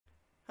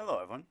Hello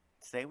everyone.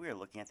 Today we are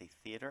looking at the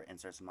Theater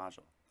Inserts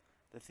module.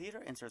 The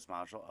Theater Inserts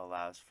module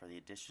allows for the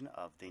addition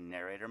of the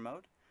narrator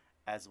mode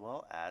as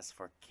well as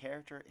for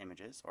character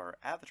images or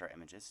avatar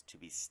images to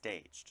be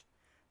staged.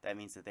 That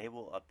means that they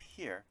will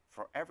appear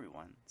for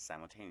everyone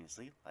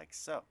simultaneously like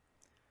so.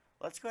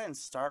 Let's go ahead and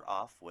start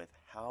off with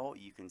how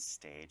you can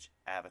stage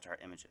avatar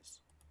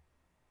images.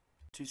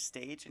 To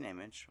stage an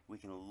image, we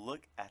can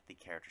look at the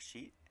character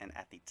sheet, and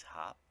at the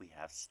top we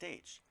have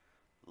Stage.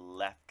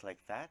 Left click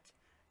that,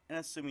 and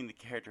assuming the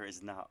character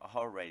is not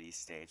already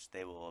staged,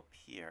 they will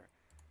appear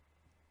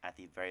at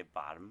the very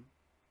bottom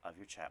of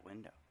your chat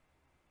window.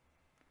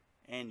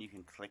 And you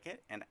can click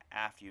it, and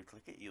after you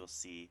click it, you'll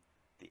see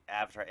the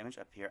avatar image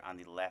appear on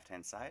the left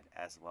hand side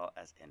as well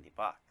as in the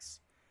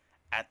box.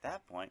 At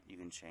that point, you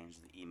can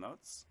change the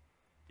emotes,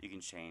 you can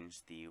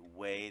change the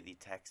way the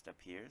text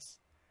appears,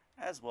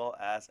 as well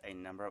as a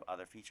number of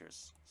other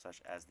features,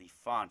 such as the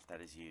font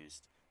that is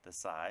used, the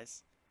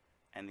size,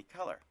 and the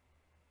color.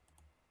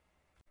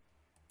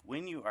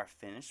 When you are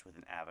finished with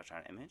an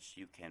avatar image,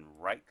 you can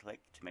right-click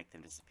to make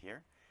them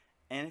disappear,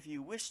 and if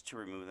you wish to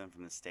remove them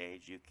from the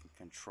stage, you can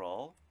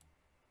Control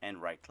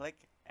and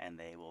right-click, and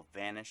they will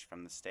vanish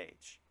from the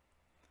stage.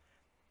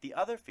 The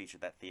other feature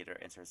that Theater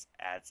Inserts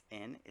adds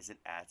in is it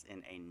adds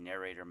in a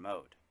narrator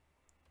mode.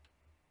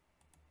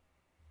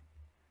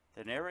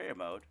 The narrator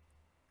mode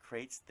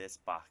creates this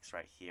box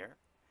right here,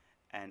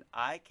 and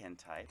I can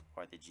type,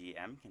 or the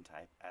GM can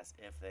type, as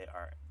if they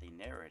are the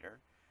narrator,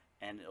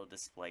 and it will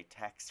display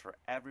text for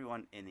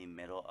everyone in the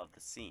middle of the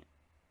scene.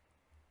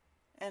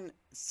 And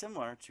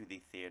similar to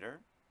the theater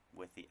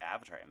with the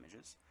avatar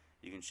images,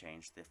 you can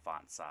change the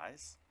font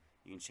size,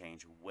 you can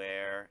change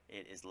where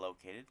it is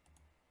located,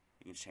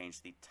 you can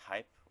change the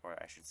type, or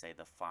I should say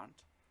the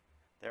font.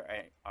 There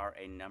are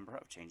a number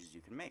of changes you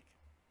can make.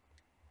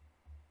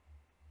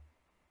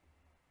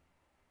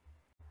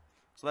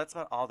 So that's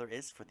about all there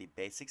is for the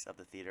basics of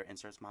the Theater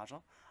Inserts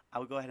module. I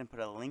will go ahead and put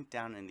a link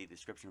down in the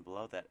description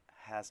below that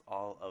has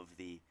all of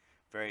the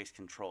various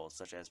controls,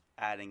 such as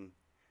adding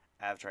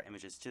avatar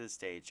images to the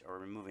stage or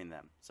removing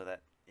them, so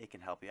that it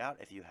can help you out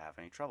if you have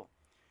any trouble.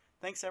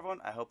 Thanks everyone,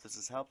 I hope this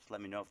has helped.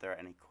 Let me know if there are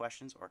any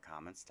questions or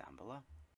comments down below.